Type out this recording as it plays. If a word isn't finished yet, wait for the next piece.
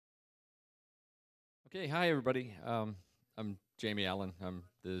Okay, hi everybody. I'm Jamie Allen. I'm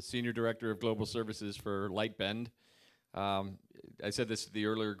the Senior Director of Global Services for Lightbend. I said this to the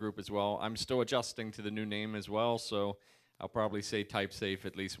earlier group as well. I'm still adjusting to the new name as well, so I'll probably say type safe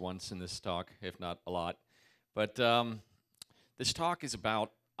at least once in this talk, if not a lot. But this talk is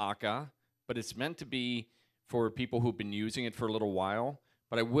about Akka, but it's meant to be for people who've been using it for a little while.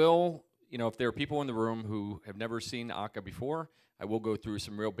 But I will, if there are people in the room who have never seen Akka before, I will go through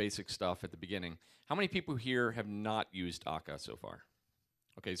some real basic stuff at the beginning. How many people here have not used Akka so far?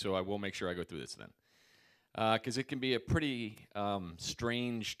 Okay, so I will make sure I go through this then. Because it can be a pretty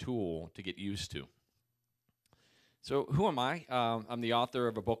strange tool to get used to. So who am I? I'm the author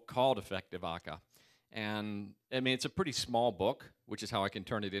of a book called Effective Akka. And I mean, it's a pretty small book, which is how I can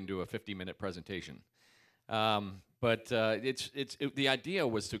turn it into a 50-minute presentation. But the idea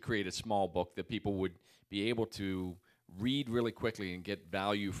was to create a small book that people would be able to read really quickly and get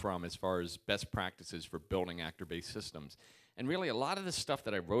value from as far as best practices for building actor-based systems. And really, a lot of the stuff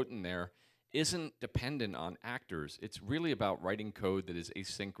that I wrote in there isn't dependent on actors. It's really about writing code that is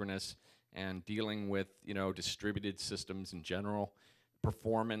asynchronous and dealing with, distributed systems in general,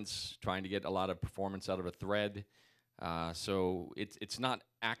 performance, trying to get a lot of performance out of a thread. So it's not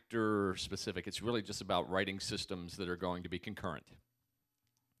actor-specific. It's really just about writing systems that are going to be concurrent.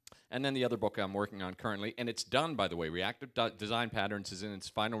 And then the other book I'm working on currently, and it's done, by the way. Reactive Design Patterns is in its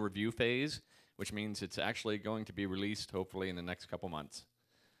final review phase, which means it's actually going to be released, hopefully, in the next couple months.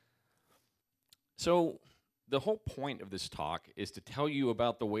 So the whole point of this talk is to tell you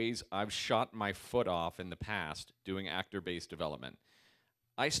about the ways I've shot my foot off in the past doing actor-based development.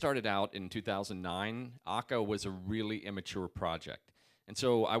 I started out in 2009. Akka was a really immature project. And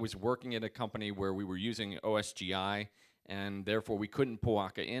so I was working at a company where we were using OSGI, and therefore we couldn't pull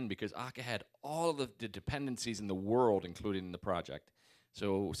Akka in because Akka had all of the dependencies in the world included in the project.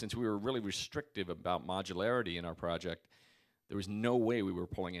 So since we were really restrictive about modularity in our project, there was no way we were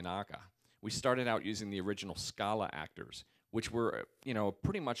pulling in Akka. We started out using the original Scala actors, which were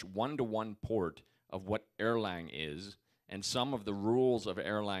pretty much one-to-one port of what Erlang is, and some of the rules of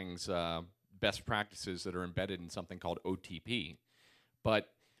Erlang's best practices that are embedded in something called OTP. But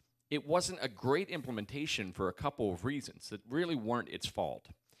it wasn't a great implementation for a couple of reasons that really weren't its fault.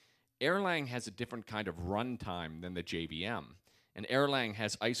 Erlang has a different kind of runtime than the JVM, and Erlang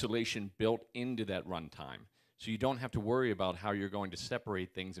has isolation built into that runtime. So you don't have to worry about how you're going to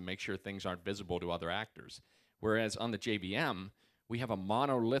separate things and make sure things aren't visible to other actors. Whereas on the JVM, we have a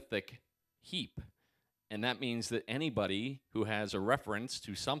monolithic heap. And that means that anybody who has a reference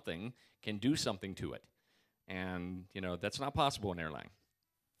to something can do something to it. And that's not possible in Erlang.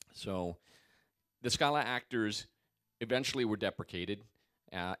 So the Scala actors eventually were deprecated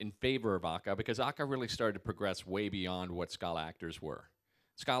in favor of Akka because Akka really started to progress way beyond what Scala actors were.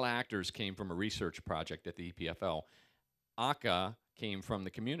 Scala actors came from a research project at the EPFL. Akka came from the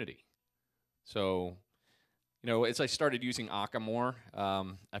community. So as I started using Akka more,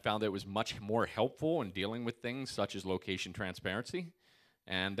 I found that it was much more helpful in dealing with things such as location transparency.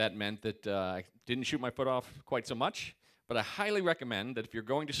 And that meant that I didn't shoot my foot off quite so much. But I highly recommend that if you're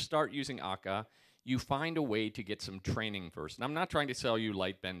going to start using Akka, you find a way to get some training first. And I'm not trying to sell you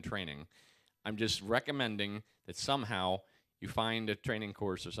Lightbend training. I'm just recommending that somehow you find a training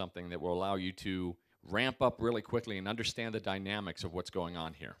course or something that will allow you to ramp up really quickly and understand the dynamics of what's going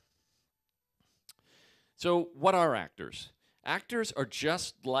on here. So what are actors? Actors are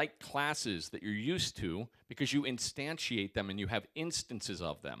just like classes that you're used to because you instantiate them and you have instances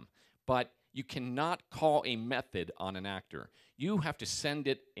of them. But you cannot call a method on an actor. You have to send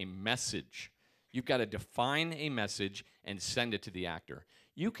it a message. You've got to define a message and send it to the actor.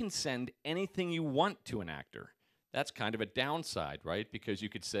 You can send anything you want to an actor. That's kind of a downside, right? Because you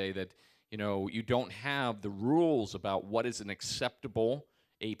could say that you don't have the rules about what is an acceptable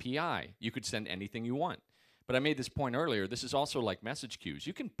API. You could send anything you want. But I made this point earlier. This is also like message queues.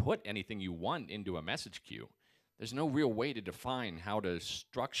 You can put anything you want into a message queue. There's no real way to define how to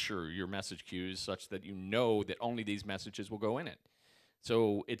structure your message queues such that you know that only these messages will go in it.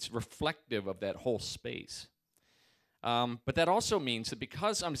 So it's reflective of that whole space. But that also means that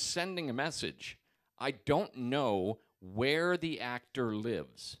because I'm sending a message, I don't know where the actor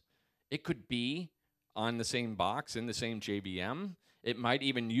lives. It could be on the same box in the same JVM. It might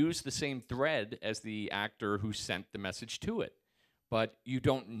even use the same thread as the actor who sent the message to it. But you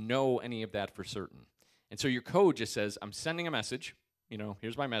don't know any of that for certain. And so your code just says, I'm sending a message,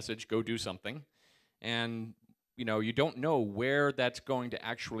 here's my message, go do something. And, you don't know where that's going to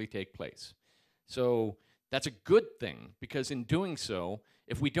actually take place. So that's a good thing, because in doing so,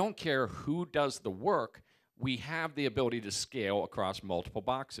 if we don't care who does the work, we have the ability to scale across multiple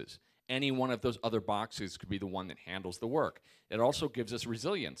boxes. Any one of those other boxes could be the one that handles the work. It also gives us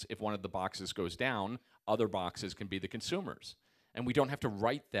resilience. If one of the boxes goes down, other boxes can be the consumers. And we don't have to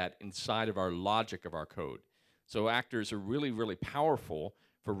write that inside of our logic of our code. So actors are really, really powerful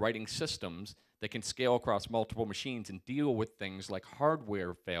for writing systems that can scale across multiple machines and deal with things like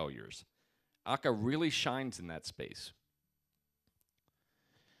hardware failures. Akka really shines in that space.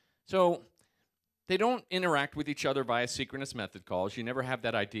 So they don't interact with each other via synchronous method calls. You never have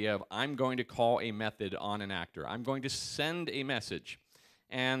that idea of, I'm going to call a method on an actor. I'm going to send a message.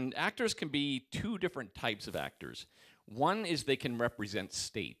 And actors can be two different types of actors. One is they can represent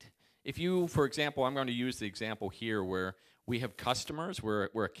state. If you, for example, I'm going to use the example here where we have customers. We're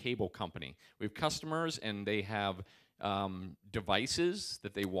a cable company. We have customers, and they have devices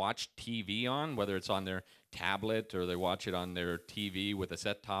that they watch TV on, whether it's on their tablet or they watch it on their TV with a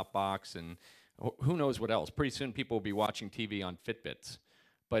set-top box, and who knows what else. Pretty soon people will be watching TV on Fitbits.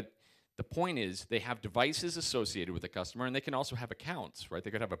 But the point is they have devices associated with the customer, and they can also have accounts, right?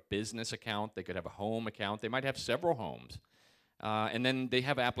 They could have a business account. They could have a home account. They might have several homes. And then they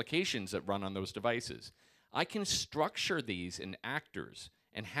have applications that run on those devices. I can structure these in actors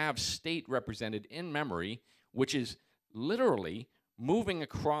and have state represented in memory, which is literally moving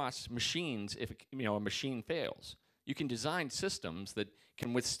across machines if a machine fails. You can design systems that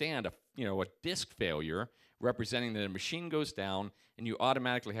can withstand a disk failure, representing that a machine goes down, and you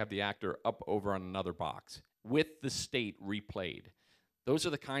automatically have the actor up over on another box with the state replayed. Those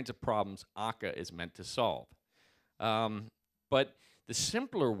are the kinds of problems Akka is meant to solve. But the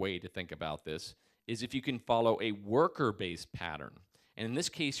simpler way to think about this is if you can follow a worker-based pattern. And in this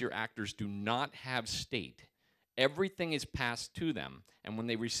case, your actors do not have state. Everything is passed to them. And when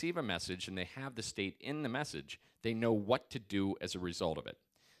they receive a message and they have the state in the message, they know what to do as a result of it.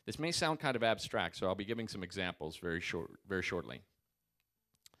 This may sound kind of abstract, so I'll be giving some examples very shortly.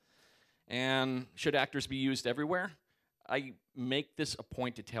 And should actors be used everywhere? I make this a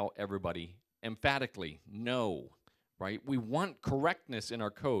point to tell everybody emphatically, no. Right? We want correctness in our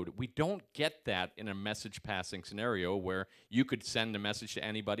code. We don't get that in a message passing scenario where you could send a message to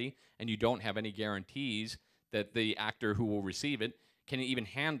anybody and you don't have any guarantees that the actor who will receive it can even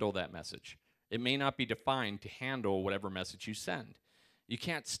handle that message. It may not be defined to handle whatever message you send. You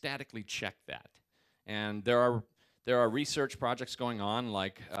can't statically check that. And there are research projects going on,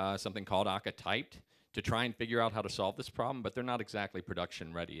 like something called Akka typed, to try and figure out how to solve this problem, but they're not exactly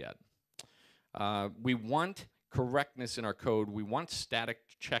production ready yet. We want correctness in our code. We want static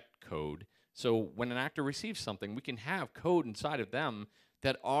checked code. So when an actor receives something, we can have code inside of them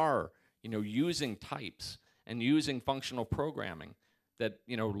that are, using types and using functional programming that,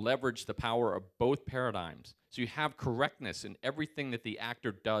 leverage the power of both paradigms. So you have correctness in everything that the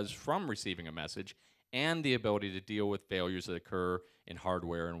actor does from receiving a message and the ability to deal with failures that occur in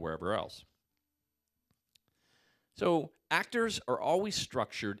hardware and wherever else. So actors are always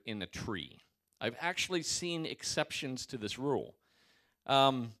structured in a tree. I've actually seen exceptions to this rule.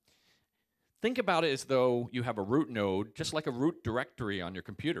 Think about it as though you have a root node, just like a root directory on your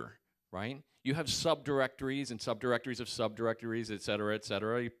computer, right? You have subdirectories and subdirectories of subdirectories, et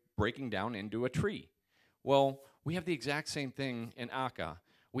cetera, breaking down into a tree. Well, we have the exact same thing in Akka.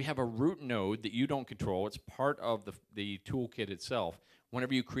 We have a root node that you don't control. It's part of the toolkit itself.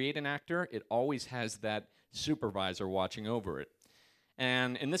 Whenever you create an actor, it always has that supervisor watching over it.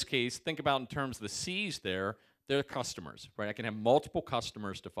 And in this case, think about in terms of the C's there, they're customers, right? I can have multiple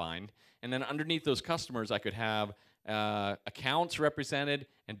customers defined, and then underneath those customers, I could have accounts represented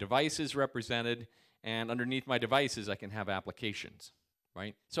and devices represented, and underneath my devices, I can have applications,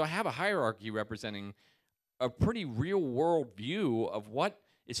 right? So I have a hierarchy representing a pretty real-world view of what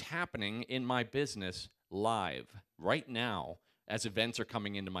is happening in my business live, right now, as events are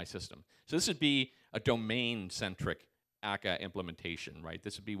coming into my system. So this would be a domain-centric Akka implementation, right?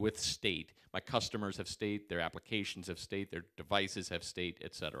 This would be with state. My customers have state, their applications have state, their devices have state,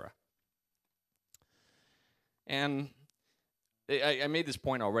 et cetera. And I made this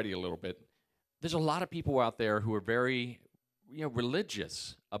point already a little bit. There's a lot of people out there who are very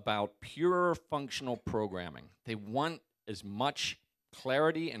religious about pure functional programming. They want as much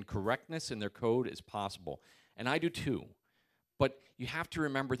clarity and correctness in their code as possible. And I do too. But you have to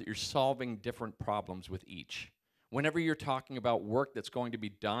remember that you're solving different problems with each. Whenever you're talking about work that's going to be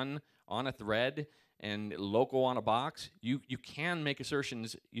done on a thread and local on a box, you can make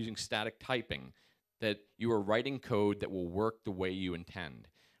assertions using static typing that you are writing code that will work the way you intend.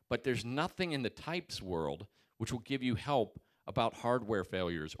 But there's nothing in the types world which will give you help about hardware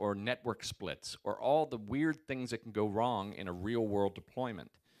failures or network splits or all the weird things that can go wrong in a real-world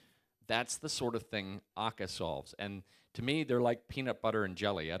deployment. That's the sort of thing Akka solves. And To me, they're like peanut butter and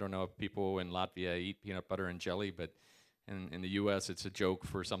jelly. I don't know if people in Latvia eat peanut butter and jelly, but in the US, it's a joke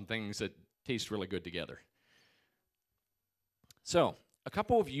for some things that taste really good together. So, a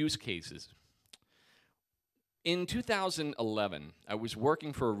couple of use cases. In 2011, I was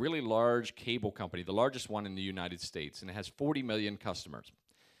working for a really large cable company, the largest one in the United States, and it has 40 million customers.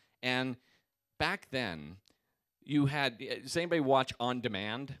 And back then, you had, does anybody watch on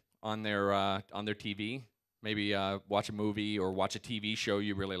demand on their TV? Maybe watch a movie or watch a TV show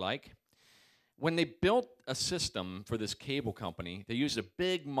you really like? When they built a system for this cable company, they used a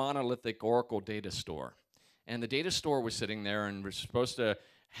big monolithic Oracle data store. And the data store was sitting there and was supposed to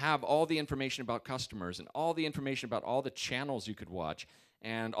have all the information about customers and all the information about all the channels you could watch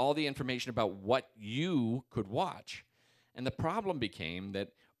and all the information about what you could watch. And the problem became that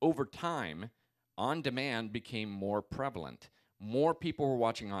over time, on demand became more prevalent. More people were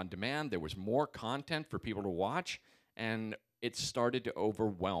watching on demand, there was more content for people to watch, and it started to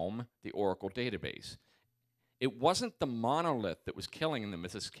overwhelm the Oracle database. It wasn't the monolith that was killing them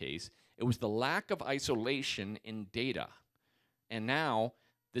in this case, it was the lack of isolation in data. And now,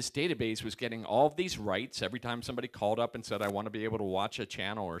 this database was getting all of these rights. Every time somebody called up and said, I want to be able to watch a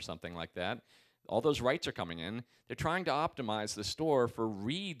channel or something like that, all those rights are coming in. They're trying to optimize the store for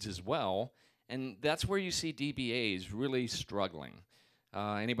reads as well, and that's where you see DBAs really struggling.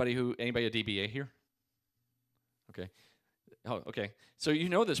 Anybody a DBA here? Okay. Oh, okay. So you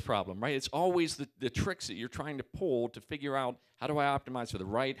know this problem, right? It's always the tricks that you're trying to pull to figure out, how do I optimize for the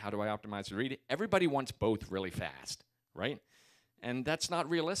write? How do I optimize for the read? Everybody wants both really fast, right? And that's not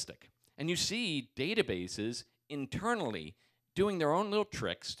realistic. And you see databases internally doing their own little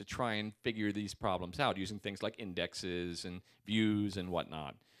tricks to try and figure these problems out using things like indexes and views and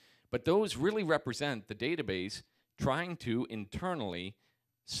whatnot. But those really represent the database trying to internally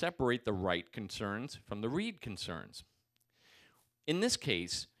separate the write concerns from the read concerns. In this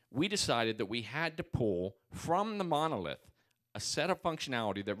case, we decided that we had to pull from the monolith a set of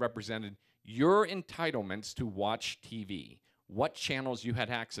functionality that represented your entitlements to watch TV, what channels you had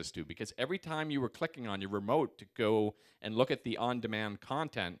access to, because every time you were clicking on your remote to go and look at the on-demand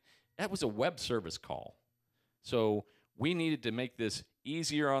content, that was a web service call. So we needed to make this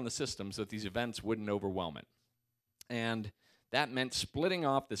easier on the system so that these events wouldn't overwhelm it. And that meant splitting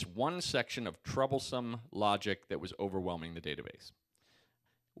off this one section of troublesome logic that was overwhelming the database.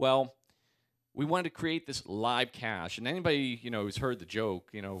 Well, we wanted to create this live cache, and anybody who's heard the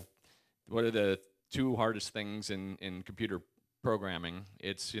joke, what are the two hardest things in computer programming?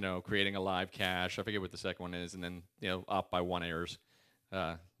 It's creating a live cache. I forget what the second one is, and then off by one errors.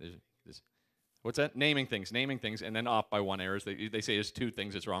 What's that? Naming things, and then off by one errors. They say there's two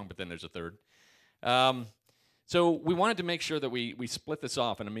things that's wrong, but then there's a third. So we wanted to make sure that we split this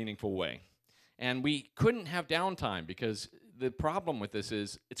off in a meaningful way. And we couldn't have downtime because the problem with this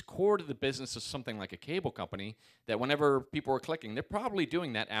is it's core to the business of something like a cable company that whenever people are clicking, they're probably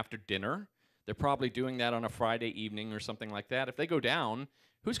doing that after dinner. They're probably doing that on a Friday evening or something like that. If they go down,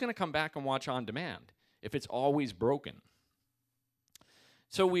 who's going to come back and watch on demand if it's always broken?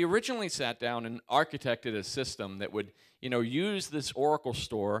 So we originally sat down and architected a system that would, use this Oracle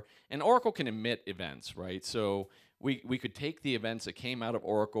store, and Oracle can emit events, right? So we could take the events that came out of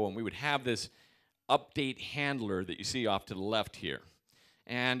Oracle, and we would have this update handler that you see off to the left here.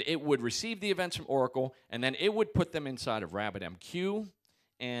 And it would receive the events from Oracle, and then it would put them inside of RabbitMQ,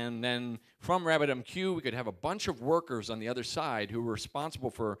 and then from RabbitMQ, we could have a bunch of workers on the other side who were responsible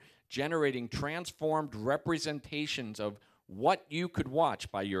for generating transformed representations of what you could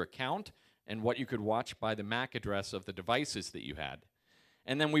watch by your account and what you could watch by the MAC address of the devices that you had.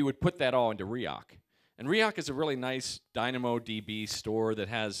 And then we would put that all into Reactive. And Reactive is a really nice DynamoDB store that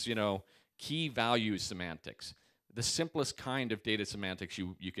has, key value semantics, the simplest kind of data semantics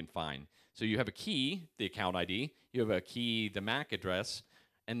you can find. So you have a key, the account ID, you have a key, the MAC address,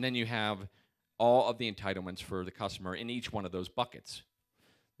 and then you have all of the entitlements for the customer in each one of those buckets.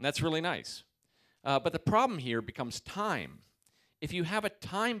 And that's really nice. But the problem here becomes time. If you have a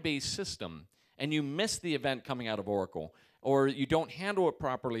time-based system and you miss the event coming out of Oracle, or you don't handle it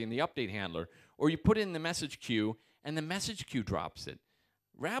properly in the update handler, or you put in the message queue and the message queue drops it,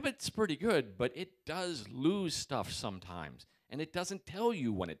 Rabbit's pretty good, but it does lose stuff sometimes, and it doesn't tell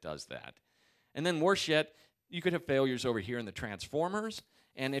you when it does that. And then worse yet, you could have failures over here in the transformers,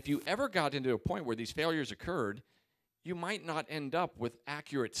 and if you ever got into a point where these failures occurred, you might not end up with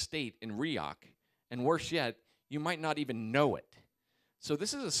accurate state in Reactive, and worse yet, you might not even know it. So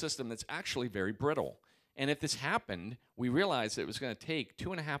this is a system that's actually very brittle. And if this happened, we realized that it was going to take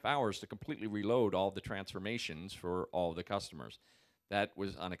 2.5 hours to completely reload all the transformations for all the customers. That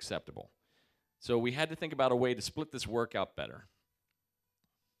was unacceptable. So we had to think about a way to split this work out better.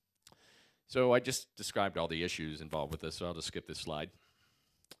 So I just described all the issues involved with this, so I'll just skip this slide.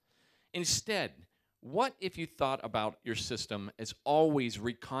 Instead, what if you thought about your system as always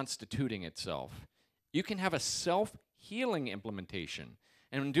reconstituting itself? You can have a self-healing implementation.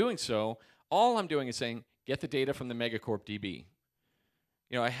 And in doing so, all I'm doing is saying, get the data from the Megacorp DB.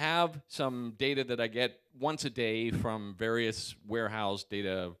 You know, I have some data that I get once a day from various warehouse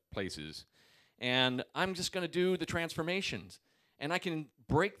data places. And I'm just going to do the transformations. And I can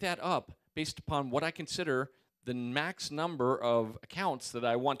break that up based upon what I consider the max number of accounts that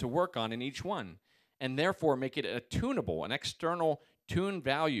I want to work on in each one, and therefore make it a tunable, an external tune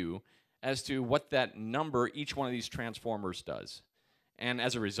value as to what that number each one of these transformers does. And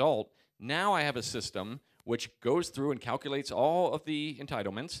as a result, now I have a system which goes through and calculates all of the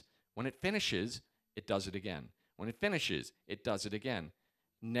entitlements. When it finishes, it does it again. When it finishes, it does it again.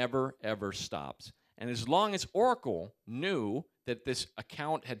 Never, ever stops. And as long as Oracle knew that this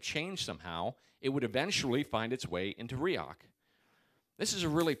account had changed somehow, it would eventually find its way into React. This is a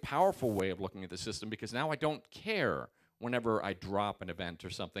really powerful way of looking at the system because now I don't care whenever I drop an event or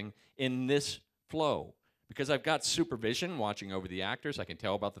something in this flow. Because I've got supervision watching over the actors, I can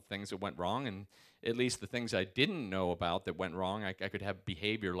tell about the things that went wrong, and at least the things I didn't know about that went wrong, I could have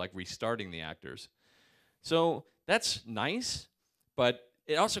behavior like restarting the actors. So that's nice, but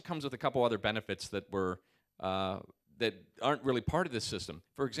it also comes with a couple other benefits that that aren't really part of this system.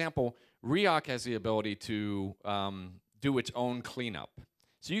 For example, React has the ability to do its own cleanup.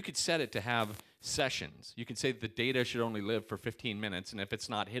 So you could set it to have sessions. You can say the data should only live for 15 minutes, and if it's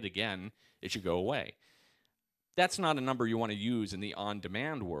not hit again, it should go away. That's not a number you want to use in the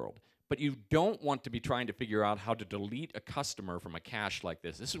on-demand world. But you don't want to be trying to figure out how to delete a customer from a cache like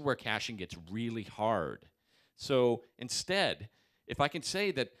this. This is where caching gets really hard. So instead, if I can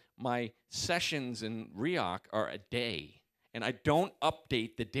say that my sessions in React are a day, and I don't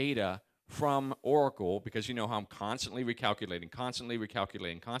update the data from Oracle, because you know how I'm constantly recalculating, constantly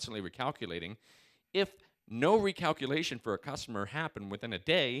recalculating, constantly recalculating, if no recalculation for a customer happened within a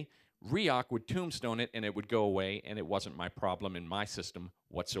day, React would tombstone it and it would go away, and it wasn't my problem in my system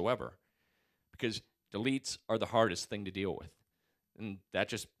whatsoever. Because deletes are the hardest thing to deal with. And that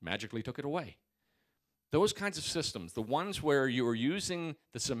just magically took it away. Those kinds of systems, the ones where you are using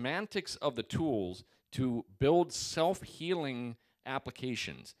the semantics of the tools to build self-healing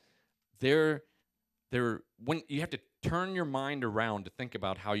applications, when you have to turn your mind around to think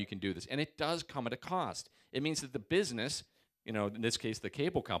about how you can do this. And it does come at a cost. It means that the business, you know, in this case, the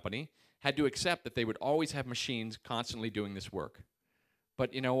cable company, had to accept that they would always have machines constantly doing this work.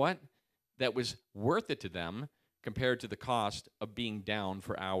 But you know what? That was worth it to them compared to the cost of being down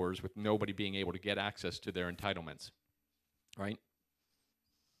for hours with nobody being able to get access to their entitlements, right?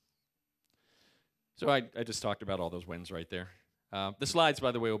 So I just talked about all those wins right there. The slides,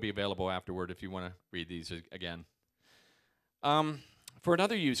 by the way, will be available afterward if you want to read these again. For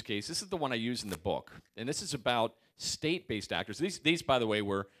another use case, this is the one I use in the book, and this is about state-based actors. These, by the way,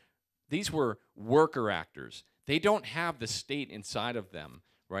 were worker actors. They don't have the state inside of them,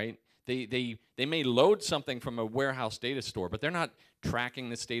 right? They may load something from a warehouse data store, but they're not tracking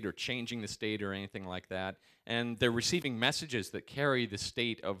the state or changing the state or anything like that. And they're receiving messages that carry the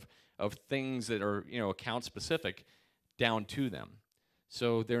state of things that are, you know, account specific down to them.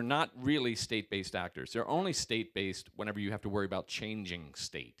 So they're not really state-based actors. They're only state-based whenever you have to worry about changing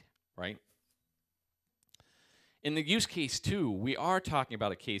state, right? In the use case 2, we are talking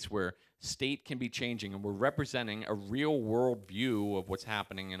about a case where state can be changing, and we're representing a real-world view of what's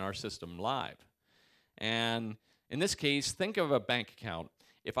happening in our system live. And in this case, think of a bank account.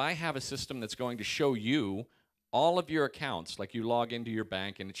 If I have a system that's going to show you all of your accounts, like you log into your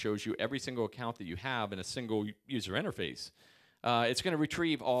bank and it shows you every single account that you have in a single user interface, it's going to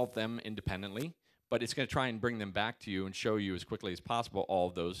retrieve all of them independently, but it's going to try and bring them back to you and show you as quickly as possible all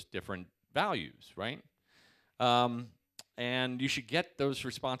of those different values, right? And you should get those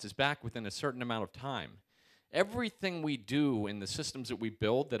responses back within a certain amount of time. Everything we do in the systems that we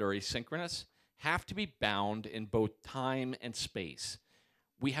build that are asynchronous have to be bound in both time and space.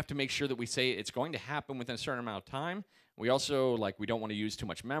 We have to make sure that we say it's going to happen within a certain amount of time. We also, we don't want to use too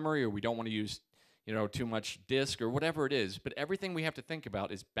much memory, or we don't want to use, too much disk, or whatever it is. But everything we have to think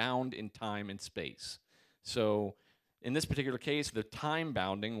about is bound in time and space. So in this particular case, the time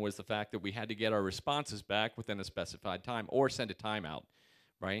bounding was the fact that we had to get our responses back within a specified time or send a timeout,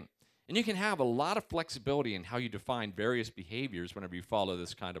 right? And you can have a lot of flexibility in how you define various behaviors whenever you follow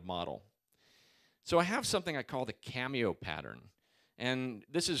this kind of model. So I have something I call the cameo pattern. And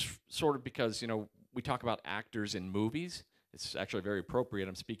this is sort of because, we talk about actors in movies. It's actually very appropriate.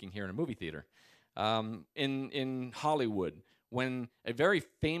 I'm speaking here in a movie theater. In Hollywood, when a very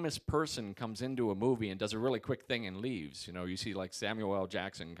famous person comes into a movie and does a really quick thing and leaves, you see like Samuel L.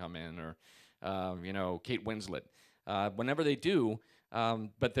 Jackson come in, or Kate Winslet. Whenever they do,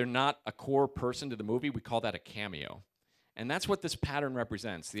 but they're not a core person to the movie, we call that a cameo. And that's what this pattern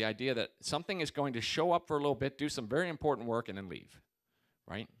represents, the idea that something is going to show up for a little bit, do some very important work, and then leave,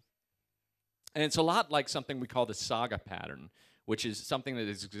 right? And it's a lot like something we call the saga pattern, which is something that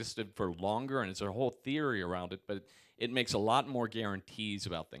has existed for longer, and it's a whole theory around it, but it makes a lot more guarantees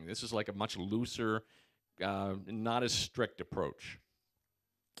about things. This is like a much looser, not as strict approach.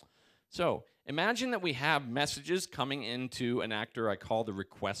 So imagine that we have messages coming into an actor I call the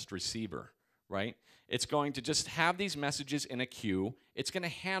request receiver, right? It's going to just have these messages in a queue. It's going to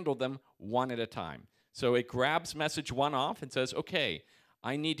handle them one at a time. So it grabs message 1 off and says, okay,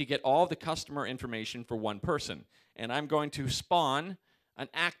 I need to get all the customer information for one person. And I'm going to spawn an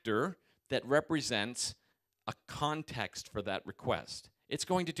actor that represents a context for that request. It's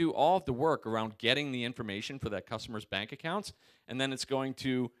going to do all of the work around getting the information for that customer's bank accounts, and then it's going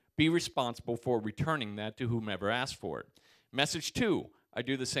to be responsible for returning that to whomever asked for it. Message 2, I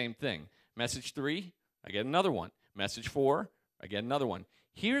do the same thing. Message 3, I get another one. Message 4, I get another one.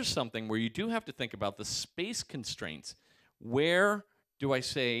 Here's something where you do have to think about the space constraints. Where do I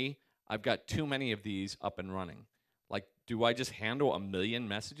say I've got too many of these up and running? Like, do I just handle 1 million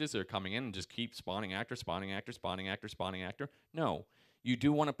messages that are coming in and just keep spawning actor, spawning actor, spawning actor, spawning actor? No. You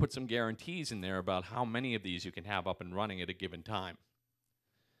do want to put some guarantees in there about how many of these you can have up and running at a given time.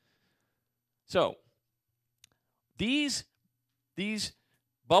 So, these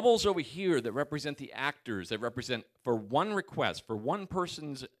bubbles over here that represent the actors, that represent for one request, for one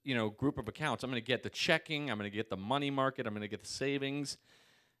person's group of accounts, I'm going to get the checking, I'm going to get the money market, I'm going to get the savings.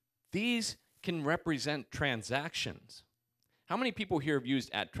 These can represent transactions. How many people here have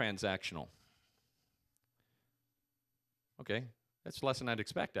used @transactional? Okay, that's less than I'd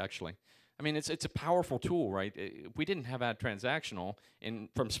expect, actually. I mean, it's a powerful tool, right? If we didn't have @transactional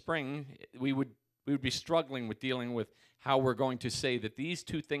from Spring, we would be struggling with dealing with how we're going to say that these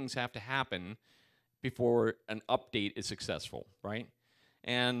two things have to happen before an update is successful, right?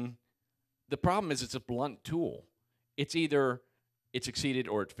 And the problem is it's a blunt tool. It's either it succeeded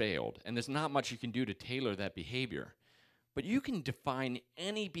or it failed, and there's not much you can do to tailor that behavior. But you can define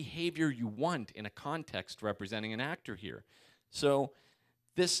any behavior you want in a context representing an actor here. So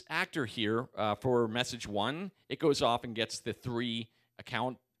this actor here, for message 1, it goes off and gets the 3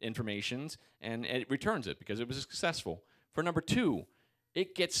 account informations, and it returns it because it was successful. For number 2,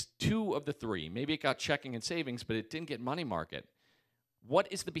 it gets 2 of the 3. Maybe it got checking and savings, but it didn't get money market.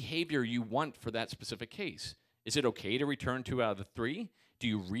 What is the behavior you want for that specific case? Is it okay to return 2 out of the 3? Do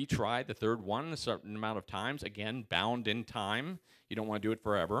you retry the third one a certain amount of times? Again, bound in time. You don't want to do it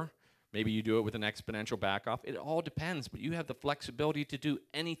forever. Maybe you do it with an exponential backoff. It all depends, but you have the flexibility to do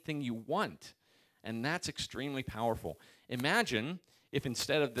anything you want, and that's extremely powerful. Imagine if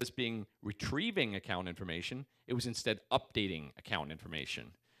instead of this being retrieving account information, it was instead updating account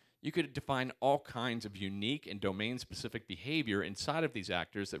information. You could define all kinds of unique and domain-specific behavior inside of these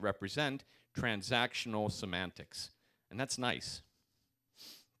actors that represent transactional semantics, and that's nice.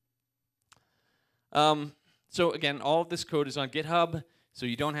 So again, all of this code is on GitHub, so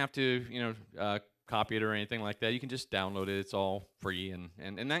you don't have to copy it or anything like that. You can just download it. It's all free, and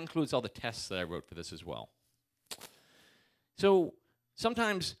that includes all the tests that I wrote for this as well. So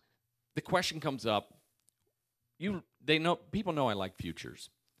sometimes the question comes up, people know I like futures.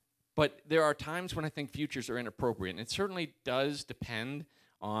 But there are times when I think futures are inappropriate, and it certainly does depend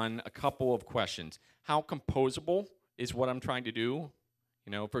on a couple of questions. How composable is what I'm trying to do?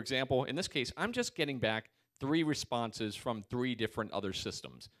 For example, in this case, I'm just getting back 3 responses from 3 different other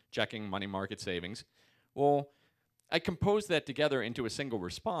systems, checking, money market, savings. Well, I compose that together into a single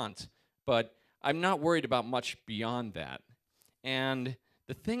response, but I'm not worried about much beyond that. And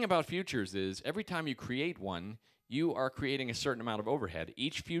the thing about futures is every time you create one, you are creating a certain amount of overhead.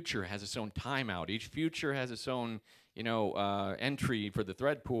 Each future has its own timeout. Each future has its own, entry for the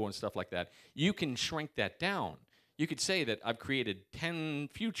thread pool and stuff like that. You can shrink that down. You could say that I've created 10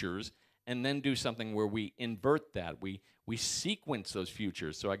 futures and then do something where we invert that. We sequence those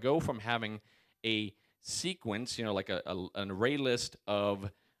futures. So I go from having a sequence, like an array list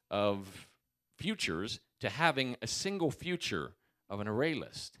of futures, to having a single future of an array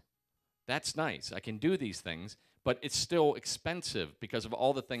list. That's nice. I can do these things, but it's still expensive because of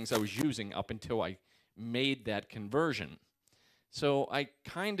all the things I was using up until I made that conversion. So I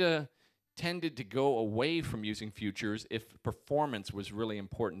kind of tended to go away from using futures if performance was really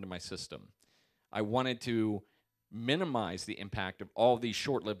important to my system. I wanted to minimize the impact of all these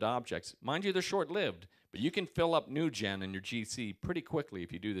short-lived objects. Mind you, they're short-lived, but you can fill up new gen in your GC pretty quickly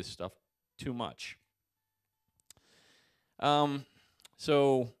if you do this stuff too much.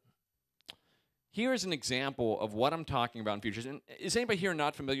 So here's an example of what I'm talking about in futures. And is anybody here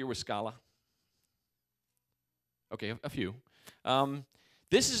not familiar with Scala? Okay, a few.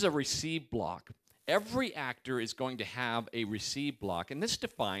 This is a receive block. Every actor is going to have a receive block, and this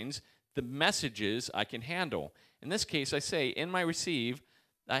defines the messages I can handle. In this case, I say in my receive,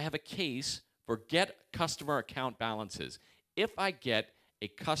 I have a case for get customer account balances. If I get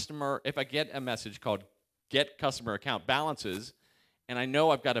a message called get customer account balances, and I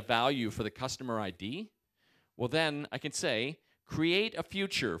know I've got a value for the customer ID, well then I can say create a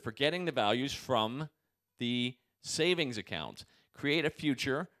future for getting the values from the savings accounts. Create a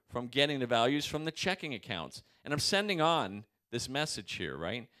future from getting the values from the checking accounts. And I'm sending on this message here,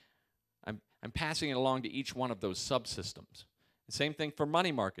 right? I'm passing it along to each one of those subsystems. The same thing for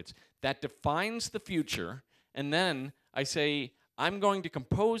money markets. That defines the future, and then I say, I'm going to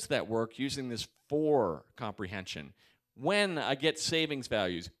compose that work using this for comprehension. When I get savings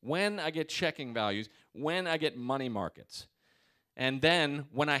values, when I get checking values, when I get money markets. And then,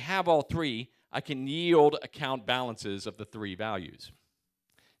 when I have all three, I can yield account balances of the three values.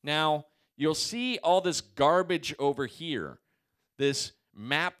 Now, you'll see all this garbage over here, this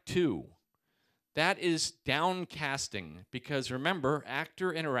map to. That is downcasting, because remember,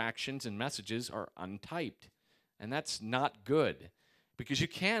 actor interactions and messages are untyped. And that's not good, because you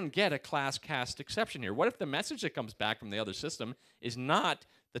can get a class cast exception here. What if the message that comes back from the other system is not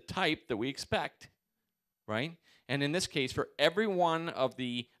the type that we expect, right? And in this case, for every one of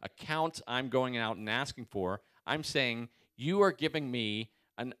the accounts I'm going out and asking for, I'm saying, you are giving me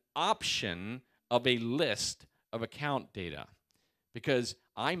an option of a list of account data, because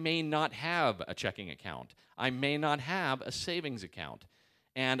I may not have a checking account. I may not have a savings account.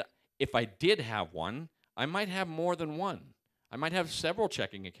 And if I did have one, I might have more than one. I might have several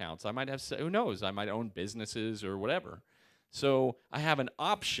checking accounts. I might have, who knows, I might own businesses or whatever. So I have an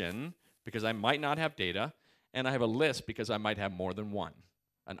option because I might not have data, and I have a list because I might have more than one.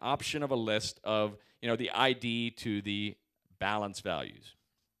 An option of a list of, the ID to the balance values.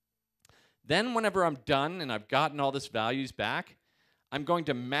 Then whenever I'm done and I've gotten all this values back, I'm going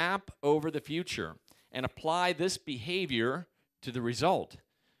to map over the future and apply this behavior to the result,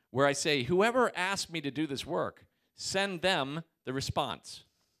 where I say, whoever asked me to do this work, send them the response.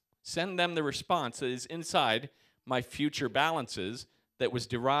 Send them the response that is inside my future balances that was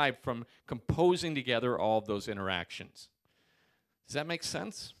derived from composing together all of those interactions. Does that make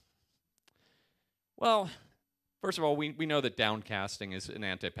sense? Well, first of all, we know that downcasting is an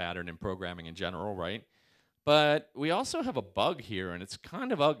anti-pattern in programming in general, right? But we also have a bug here, and it's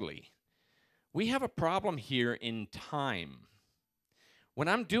kind of ugly. We have a problem here in time. When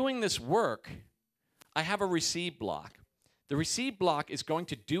I'm doing this work, I have a receive block. The receive block is going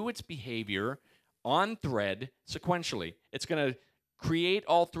to do its behavior on thread sequentially. It's going to create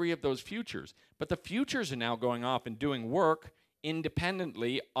all three of those futures. But the futures are now going off and doing work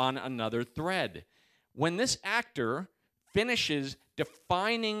independently on another thread. When this actor finishes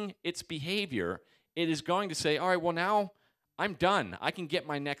defining its behavior, it is going to say, all right, well, now I'm done. I can get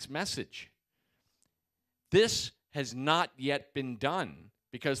my next message. This has not yet been done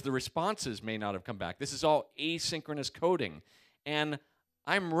because the responses may not have come back. This is all asynchronous coding. And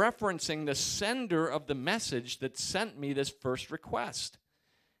I'm referencing the sender of the message that sent me this first request.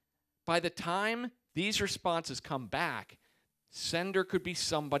 By the time these responses come back, sender could be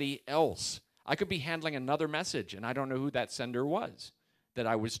somebody else. I could be handling another message, and I don't know who that sender was that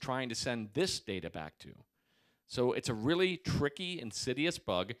I was trying to send this data back to. So it's a really tricky, insidious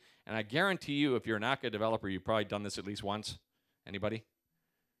bug, and I guarantee you, if you're an Akka developer, you've probably done this at least once. Anybody?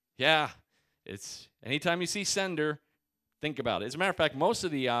 Yeah, it's anytime you see sender, think about it. As a matter of fact, most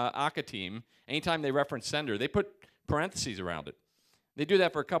of the Akka team, anytime they reference sender, they put parentheses around it. They do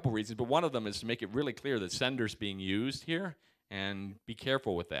that for a couple reasons, but one of them is to make it really clear that sender's being used here, and be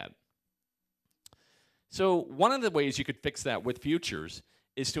careful with that. So one of the ways you could fix that with futures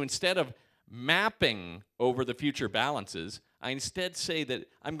is to, instead of mapping over the future balances, I instead say that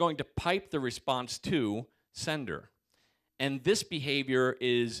I'm going to pipe the response to sender. And this behavior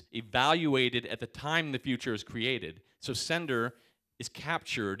is evaluated at the time the future is created. So sender is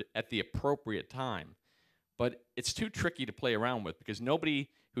captured at the appropriate time. But it's too tricky to play around with, because nobody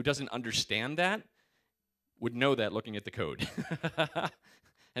who doesn't understand that would know that looking at the code.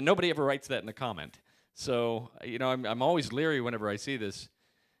 And nobody ever writes that in a comment. So, I'm always leery whenever I see this.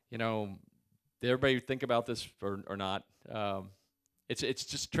 Did everybody think about this or not? It's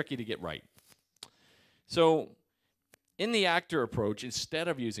just tricky to get right. So In the actor approach, instead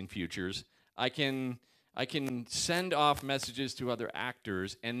of using futures, I can send off messages to other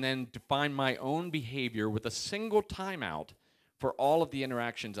actors and then define my own behavior with a single timeout for all of the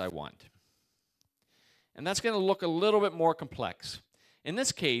interactions I want. And that's going to look a little bit more complex. In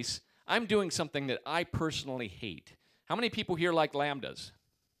this case, I'm doing something that I personally hate. How many people here like lambdas?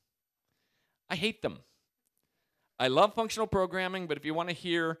 I hate them. I love functional programming, but if you want to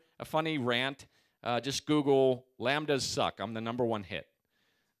hear a funny rant, just Google lambdas suck. I'm the #1 hit.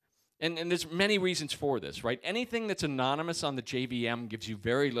 And there's many reasons for this, right? Anything that's anonymous on the JVM gives you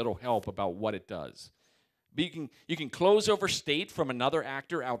very little help about what it does. But you can close over state from another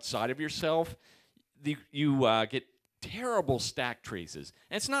actor outside of yourself. You get terrible stack traces.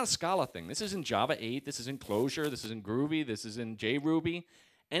 And it's not a Scala thing. This is in Java 8. This is in Clojure. This is in Groovy. This is in JRuby.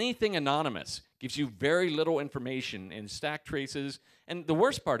 Anything anonymous gives you very little information in stack traces. And the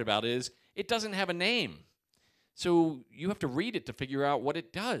worst part about it is it doesn't have a name. So you have to read it to figure out what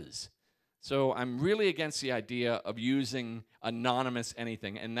it does. So I'm really against the idea of using anonymous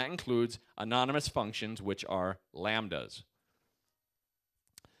anything, and that includes anonymous functions, which are lambdas.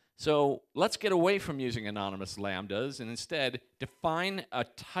 So let's get away from using anonymous lambdas and instead define a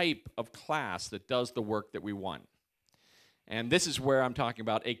type of class that does the work that we want. And this is where I'm talking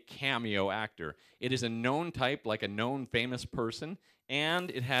about a cameo actor. It is a known type, like a known famous person,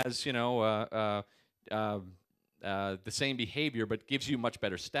 and it has, you know, the same behavior, but gives you much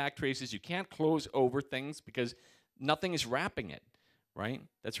better stack traces. You can't close over things because nothing is wrapping it, right?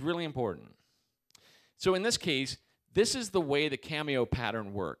 That's really important. So in this case, this is the way the cameo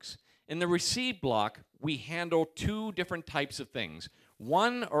pattern works. In the receive block, we handle two different types of things.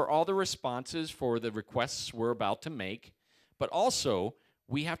 One are all the responses for the requests we're about to make, but also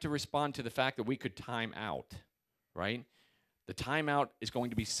we have to respond to the fact that we could time out, right? The timeout is going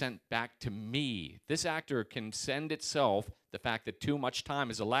to be sent back to me. This actor can send itself the fact that too much time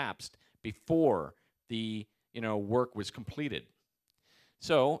has elapsed before the work was completed.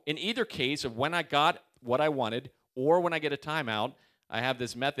 So in either case of when I got what I wanted or when I get a timeout, I have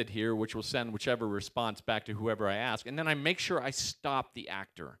this method here which will send whichever response back to whoever I ask, and then I make sure I stop the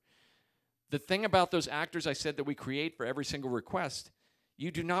actor. The thing about those actors I said that we create for every single request,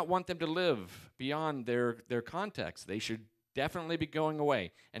 you do not want them to live beyond their context. They should definitely be going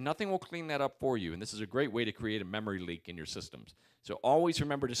away, and nothing will clean that up for you, and this is a great way to create a memory leak in your systems. So always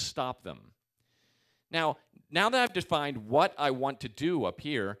remember to stop them. Now that I've defined what I want to do up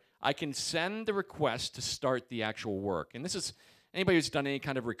here, I can send the request to start the actual work. And this is, anybody who's done any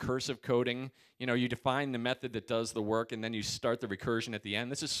kind of recursive coding, you define the method that does the work, and then you start the recursion at the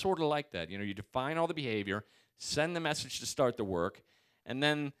end. This is sort of like that. You define all the behavior, send the message to start the work, and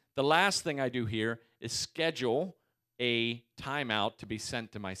then the last thing I do here is schedule a timeout to be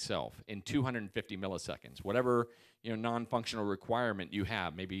sent to myself in 250 milliseconds, whatever non-functional requirement you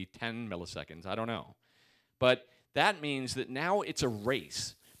have, maybe 10 milliseconds, I don't know. But that means that now it's a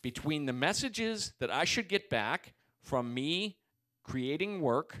race between the messages that I should get back from me creating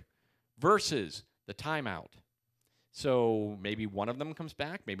work versus the timeout. So maybe one of them comes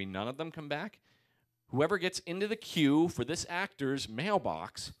back, maybe none of them come back. Whoever gets into the queue for this actor's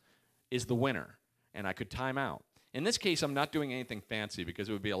mailbox is the winner, and I could time out. In this case, I'm not doing anything fancy because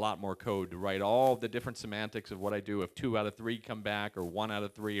it would be a lot more code to write all the different semantics of what I do if 2 out of 3 come back or 1 out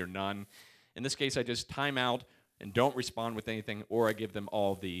of 3 or none. In this case, I just time out and don't respond with anything, or I give them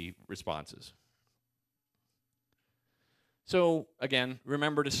all the responses. So again,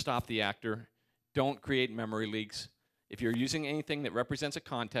 remember to stop the actor. Don't create memory leaks. If you're using anything that represents a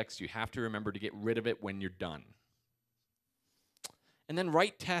context, you have to remember to get rid of it when you're done. And then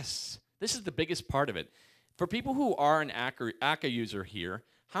write tests. This is the biggest part of it. For people who are an Akka user here,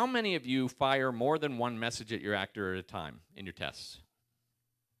 how many of you fire more than one message at your actor at a time in your tests?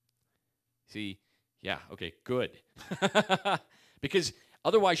 See, yeah, okay, good. Because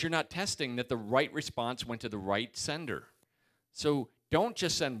otherwise you're not testing that the right response went to the right sender. So don't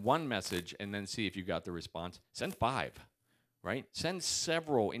just send one message and then see if you got the response. Send 5, right? Send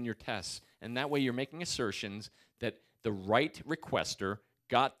several in your tests, and that way you're making assertions that the right requester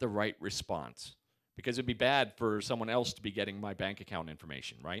got the right response. Because it'd be bad for someone else to be getting my bank account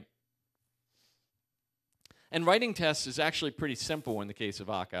information, right? And writing tests is actually pretty simple in the case of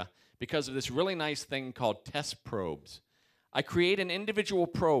Akka because of this really nice thing called test probes. I create an individual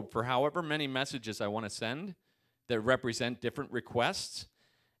probe for however many messages I want to send that represent different requests.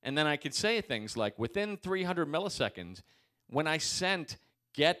 And then I could say things like, within 300 milliseconds, when I sent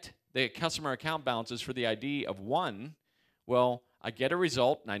get the customer account balances for the ID of 1, well, I get a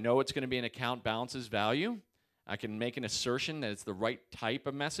result, and I know it's going to be an account balances value. I can make an assertion that it's the right type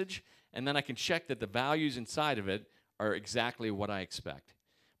of message, and then I can check that the values inside of it are exactly what I expect.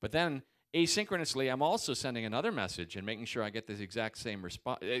 But then asynchronously, I'm also sending another message and making sure I get the exact same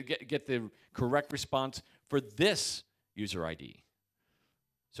response, get the correct response for this user ID.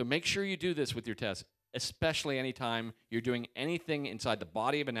 So make sure you do this with your tests, especially anytime you're doing anything inside the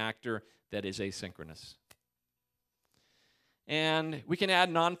body of an actor that is asynchronous. And we can add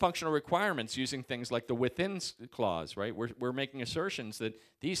non-functional requirements using things like the within clause, right? We're making assertions that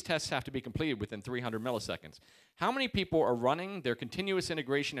these tests have to be completed within 300 milliseconds. How many people are running their continuous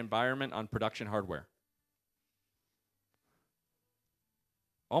integration environment on production hardware?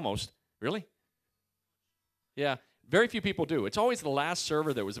 Almost. Really? Yeah. Very few people do. It's always the last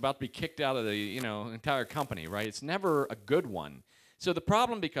server that was about to be kicked out of the entire company, right? It's never a good one. So the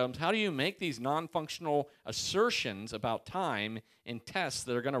problem becomes, how do you make these non-functional assertions about time in tests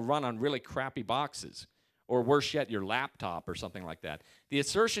that are going to run on really crappy boxes? Or worse yet, your laptop or something like that. The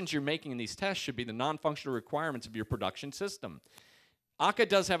assertions you're making in these tests should be the non-functional requirements of your production system. Akka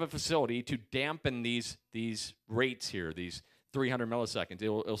does have a facility to dampen these rates here, these 300 milliseconds.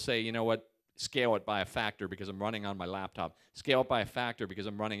 It'll say, you know what, scale it by a factor because I'm running on my laptop. Scale it by a factor because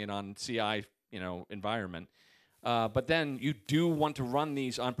I'm running it on CI environment. But then you do want to run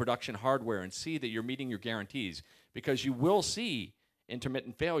these on production hardware and see that you're meeting your guarantees, because you will see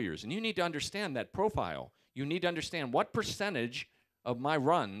intermittent failures. And you need to understand that profile. You need to understand what percentage of my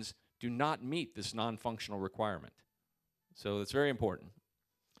runs do not meet this non-functional requirement. So that's very important.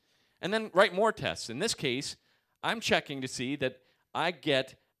 And then write more tests. In this case, I'm checking to see that I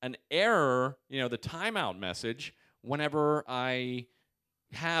get an error, the timeout message, whenever I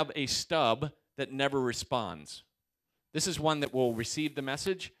have a stub that never responds. This is one that will receive the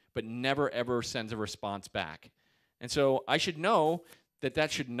message, but never, ever sends a response back. And so I should know that that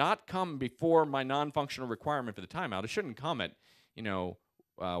should not come before my non-functional requirement for the timeout. It shouldn't come at,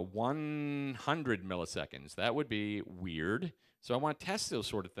 100 milliseconds. That would be weird. So I want to test those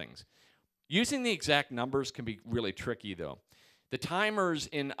sort of things. Using the exact numbers can be really tricky, though. The timers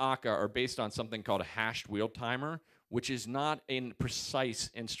in Akka are based on something called a hashed wheel timer, which is not a precise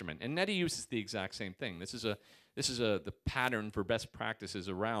instrument. And NetE uses the exact same thing. This is the pattern for best practices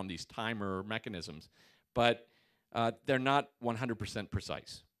around these timer mechanisms, but they're not 100%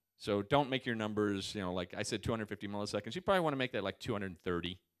 precise. So don't make your numbers, like I said, 250 milliseconds. You probably want to make that like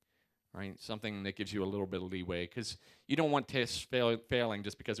 230, right? Something that gives you a little bit of leeway, because you don't want tests failing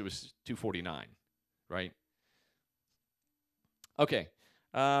just because it was 249, right? Okay.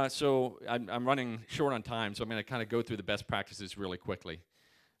 So I'm running short on time, so I'm going to kind of go through the best practices really quickly.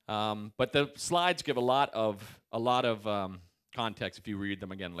 But the slides give a lot of context if you read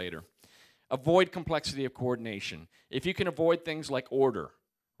them again later. Avoid complexity of coordination. If you can avoid things like order,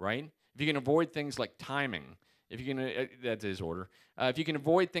 right? If you can avoid things like timing, if you can, that is order. If you can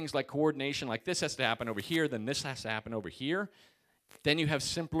avoid things like coordination, like this has to happen over here, then this has to happen over here, then you have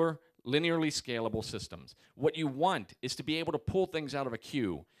simpler, linearly scalable systems. What you want is to be able to pull things out of a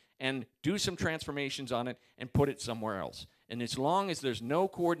queue and do some transformations on it and put it somewhere else. And as long as there's no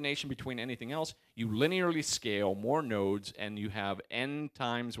coordination between anything else, you linearly scale more nodes, and you have n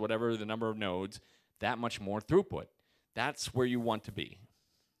times whatever the number of nodes, that much more throughput. That's where you want to be.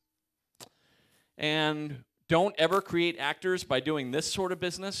 And don't ever create actors by doing this sort of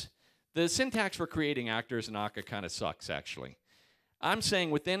business. The syntax for creating actors in Akka kind of sucks, actually. I'm saying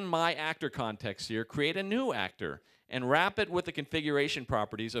within my actor context here, create a new actor and wrap it with the configuration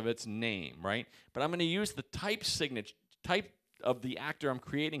properties of its name, right? But I'm going to use the type of the actor I'm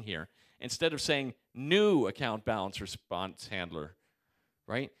creating here instead of saying new account balance response handler,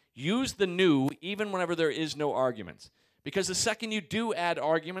 right? Use the new even whenever there is no arguments. Because the second you do add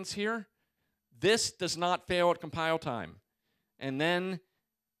arguments here, this does not fail at compile time. And then,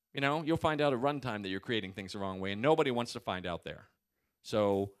 you'll find out at runtime that you're creating things the wrong way, and nobody wants to find out there.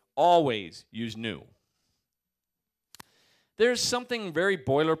 So always use new. There's something very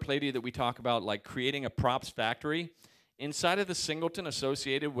boilerplatey that we talk about, like creating a props factory. Inside of the singleton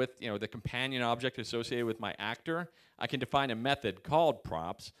associated with the companion object associated with my actor, I can define a method called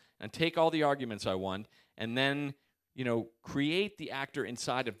props and take all the arguments I want, and then create the actor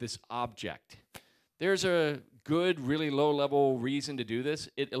inside of this object. There's a good, really low-level reason to do this.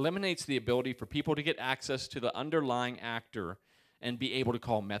 It eliminates the ability for people to get access to the underlying actor and be able to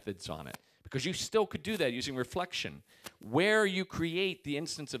call methods on it, because you still could do that using reflection. Where you create the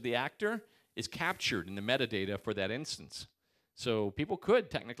instance of the actor is captured in the metadata for that instance. So people could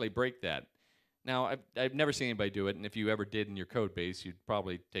technically break that. Now, I've never seen anybody do it, and if you ever did in your code base, you'd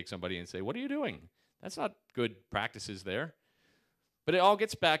probably take somebody and say, what are you doing? That's not good practices there. But it all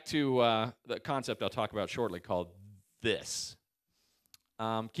gets back to the concept I'll talk about shortly called this.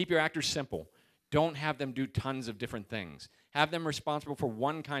 Keep your actors simple. Don't have them do tons of different things. Have them responsible for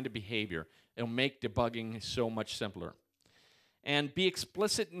one kind of behavior. It'll make debugging so much simpler. And be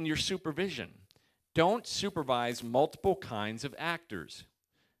explicit in your supervision. Don't supervise multiple kinds of actors.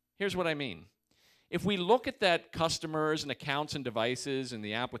 Here's what I mean. If we look at that customers and accounts and devices and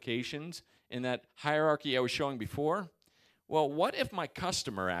the applications in that hierarchy I was showing before, well, what if my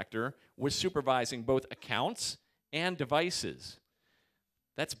customer actor was supervising both accounts and devices?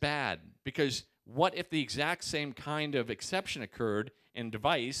 That's bad, because what if the exact same kind of exception occurred in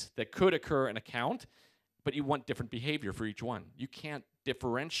device that could occur in account, but you want different behavior for each one? You can't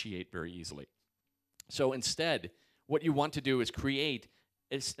differentiate very easily. So instead, what you want to do is create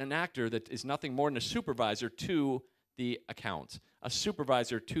an actor that is nothing more than a supervisor to the accounts, a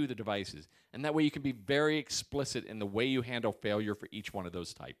supervisor to the devices. And that way you can be very explicit in the way you handle failure for each one of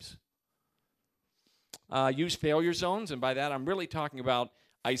those types. Use failure zones, and by that I'm really talking about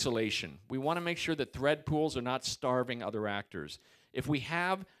isolation. We want to make sure that thread pools are not starving other actors. If we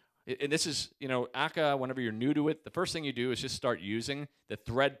have, and this is, Akka, whenever you're new to it, the first thing you do is just start using the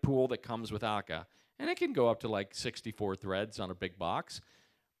thread pool that comes with Akka. And it can go up to like 64 threads on a big box.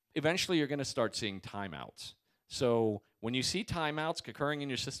 Eventually you're going to start seeing timeouts. So when you see timeouts occurring in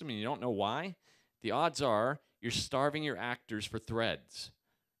your system and you don't know why, the odds are you're starving your actors for threads.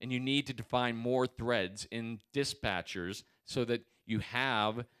 And you need to define more threads in dispatchers so that you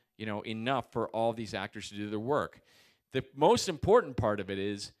have, enough for all these actors to do their work. The most important part of it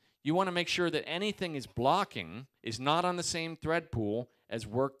is you want to make sure that anything is blocking is not on the same thread pool as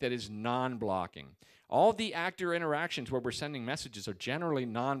work that is non-blocking. All the actor interactions where we're sending messages are generally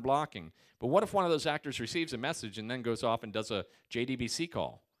non-blocking. But what if one of those actors receives a message and then goes off and does a JDBC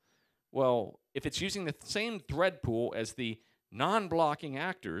call? Well, if it's using the same thread pool as the non-blocking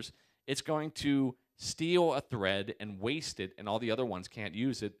actors, it's going to steal a thread and waste it, and all the other ones can't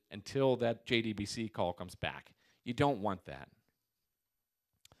use it until that JDBC call comes back. You don't want that.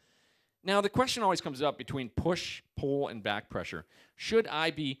 Now, the question always comes up between push, pull, and back pressure. Should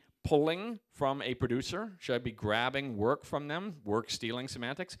I be pulling from a producer? Should I be grabbing work from them, work stealing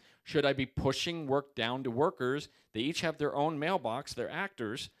semantics? Should I be pushing work down to workers? They each have their own mailbox, they're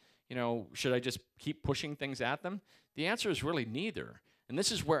actors. Should I just keep pushing things at them? The answer is really neither. And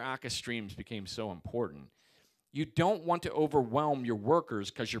this is where Akka streams became so important. You don't want to overwhelm your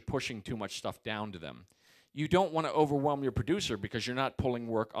workers because you're pushing too much stuff down to them. You don't want to overwhelm your producer because you're not pulling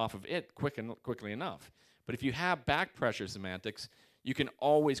work off of it quickly enough. But if you have back pressure semantics, you can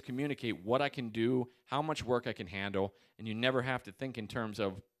always communicate what I can do, how much work I can handle, and you never have to think in terms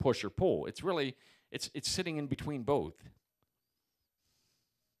of push or pull. It's really, it's sitting in between both.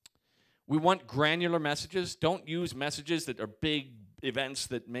 We want granular messages. Don't use messages that are big events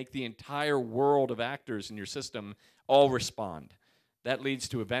that make the entire world of actors in your system all respond. That leads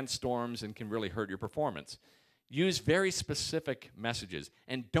to event storms and can really hurt your performance. Use very specific messages,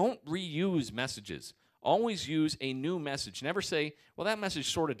 and don't reuse messages. Always use a new message. Never say, well, that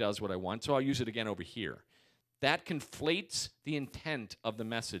message sort of does what I want, so I'll use it again over here. That conflates the intent of the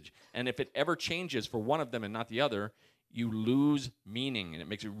message, and if it ever changes for one of them and not the other, you lose meaning, and it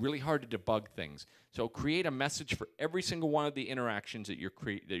makes it really hard to debug things. So create a message for every single one of the interactions that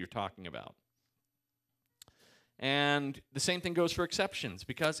you're talking about. And the same thing goes for exceptions,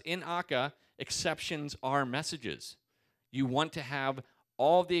 because in Akka, exceptions are messages. You want to have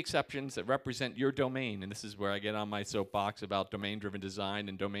all the exceptions that represent your domain, and this is where I get on my soapbox about domain-driven design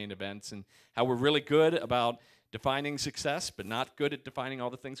and domain events and how we're really good about defining success, but not good at defining all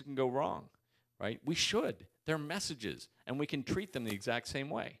the things that can go wrong, right? We should. They're messages, and we can treat them the exact same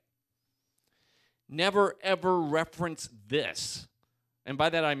way. Never, ever reference this. And by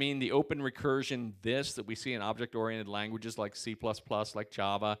that I mean the open recursion this that we see in object-oriented languages like C++, like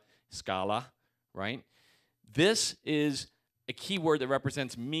Java, Scala, right? This is a keyword that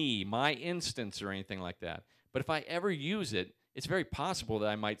represents me, my instance, or anything like that. But if I ever use it, it's very possible that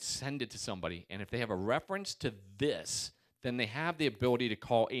I might send it to somebody, and if they have a reference to this, then they have the ability to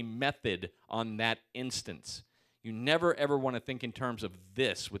call a method on that instance. You never, ever want to think in terms of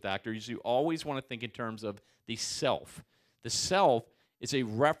this with actors. You always want to think in terms of the self. The self is a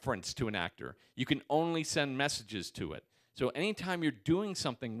reference to an actor. You can only send messages to it. So anytime you're doing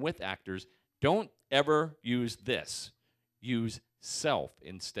something with actors, don't ever use this. Use self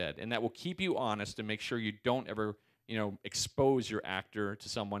instead. And that will keep you honest and make sure you don't ever, expose your actor to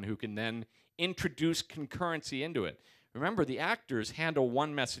someone who can then introduce concurrency into it. Remember, the actors handle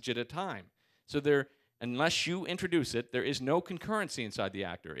one message at a time. So unless you introduce it, there is no concurrency inside the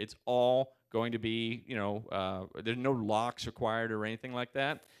actor. It's all going to be, there's no locks required or anything like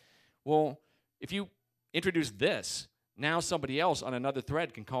that. Well, if you introduce this, Now somebody else on another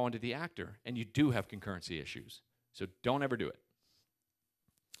thread can call into the actor, and you do have concurrency issues. So don't ever do it.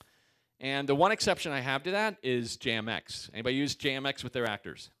 And the one exception I have to that is JMX. Anybody use JMX with their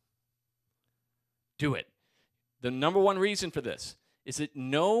actors? Do it. The number one reason for this is that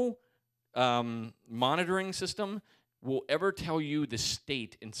no monitoring system will ever tell you the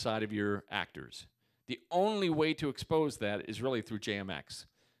state inside of your actors. The only way to expose that is really through JMX.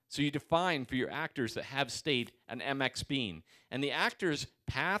 So you define for your actors that have state an MX bean. And the actor's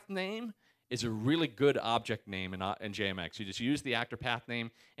path name is a really good object name in JMX. You just use the actor path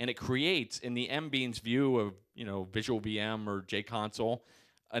name, and it creates in the MBeans view of Visual VM or JConsole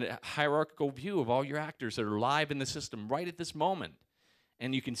a hierarchical view of all your actors that are live in the system right at this moment.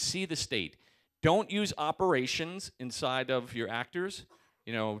 And you can see the state. Don't use operations inside of your actors,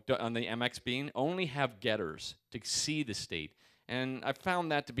 on the MX bean. Only have getters to see the state. And I've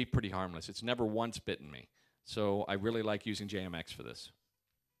found that to be pretty harmless. It's never once bitten me. So I really like using JMX for this.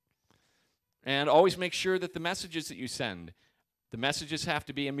 And always make sure that the messages that you send, the messages have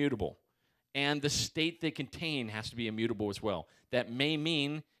to be immutable. And the state they contain has to be immutable as well. That may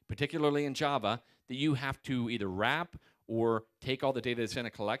mean, particularly in Java, that you have to either wrap or take all the data that's in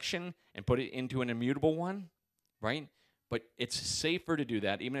a collection and put it into an immutable one, right? But it's safer to do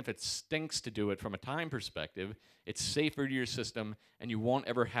that, even if it stinks to do it from a time perspective. It's safer to your system, and you won't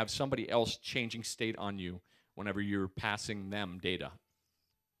ever have somebody else changing state on you whenever you're passing them data.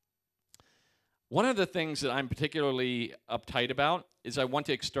 One of the things that I'm particularly uptight about is I want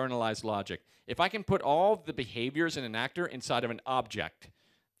to externalize logic. If I can put all the behaviors in an actor inside of an object,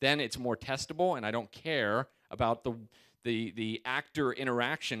 then it's more testable, and I don't care about the actor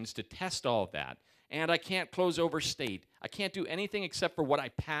interactions to test all of that. And I can't close over state. I can't do anything except for what I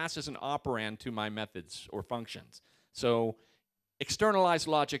pass as an operand to my methods or functions. So externalize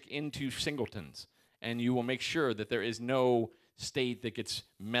logic into singletons, and you will make sure that there is no state that gets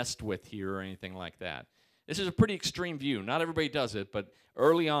messed with here or anything like that. This is a pretty extreme view. Not everybody does it, but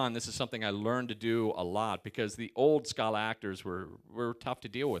early on, this is something I learned to do a lot because the old Scala actors were tough to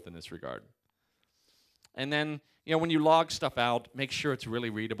deal with in this regard. And then, when you log stuff out, make sure it's really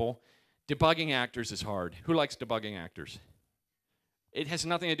readable. Debugging actors is hard. Who likes debugging actors? It has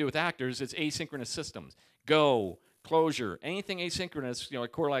nothing to do with actors. It's asynchronous systems. Go, closure, anything asynchronous,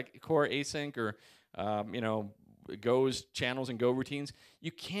 core async or, Go's channels and Go routines,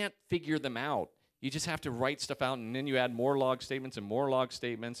 you can't figure them out. You just have to write stuff out, and then you add more log statements and more log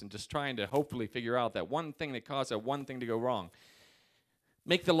statements and just trying to hopefully figure out that one thing that caused that one thing to go wrong.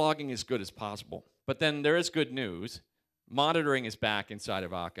 Make the logging as good as possible. But then there is good news. Monitoring is back inside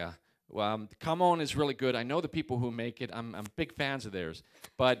of Akka. Come On is really good. I know the people who make it. I'm big fans of theirs.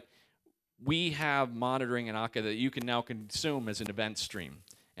 But we have monitoring in Akka that you can now consume as an event stream.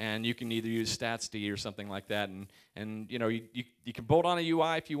 And you can either use StatsD or something like that. And you can bolt on a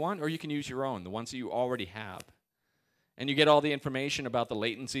UI if you want, or you can use your own, the ones that you already have. And you get all the information about the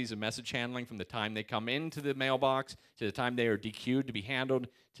latencies of message handling from the time they come into the mailbox to the time they are dequeued to be handled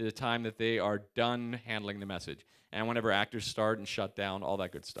to the time that they are done handling the message. And whenever actors start and shut down, all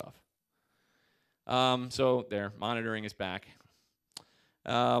that good stuff. So there, monitoring is back.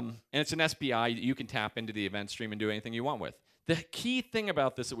 And it's an SPI that you can tap into the event stream and do anything you want with. The key thing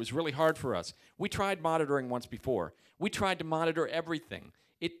about this that was really hard for us, we tried monitoring once before. We tried to monitor everything.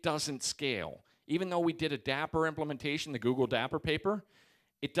 It doesn't scale. Even though we did a Dapper implementation, the Google Dapper paper,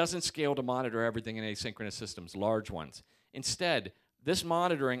 it doesn't scale to monitor everything in asynchronous systems, large ones. Instead, this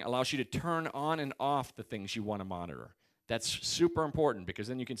monitoring allows you to turn on and off the things you want to monitor. That's super important because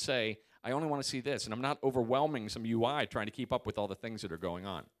then you can say, I only want to see this, and I'm not overwhelming some UI trying to keep up with all the things that are going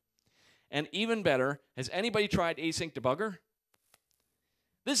on. And even better, has anybody tried Async Debugger?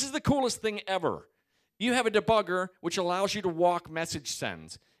 This is the coolest thing ever. You have a debugger which allows you to walk message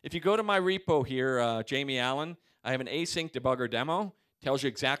sends. If you go to my repo here, Jamie Allen, I have an async debugger demo. Tells you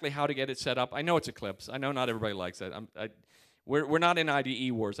exactly how to get it set up. I know it's Eclipse. I know not everybody likes that. We're not in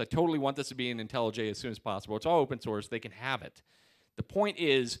IDE wars. I totally want this to be in IntelliJ as soon as possible. It's all open source. They can have it. The point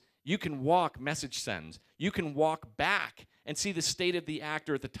is, you can walk message sends. You can walk back and see the state of the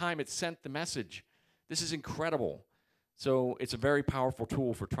actor at the time it sent the message. This is incredible. So it's a very powerful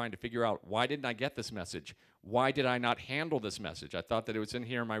tool for trying to figure out, why didn't I get this message? Why did I not handle this message? I thought that it was in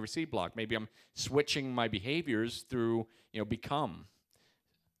here in my receive block. Maybe I'm switching my behaviors through, become.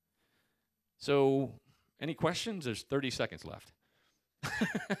 So any questions? There's 30 seconds left.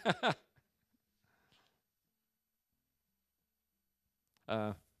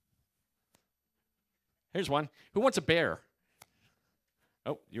 Here's one. Who wants a bear?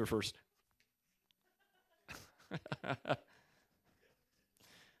 Oh, you were first. All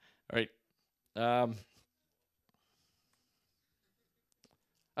right.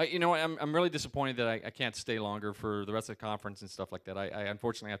 You know, I'm really disappointed that I can't stay longer for the rest of the conference and stuff like that. I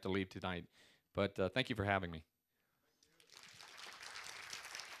unfortunately have to leave tonight. But thank you for having me.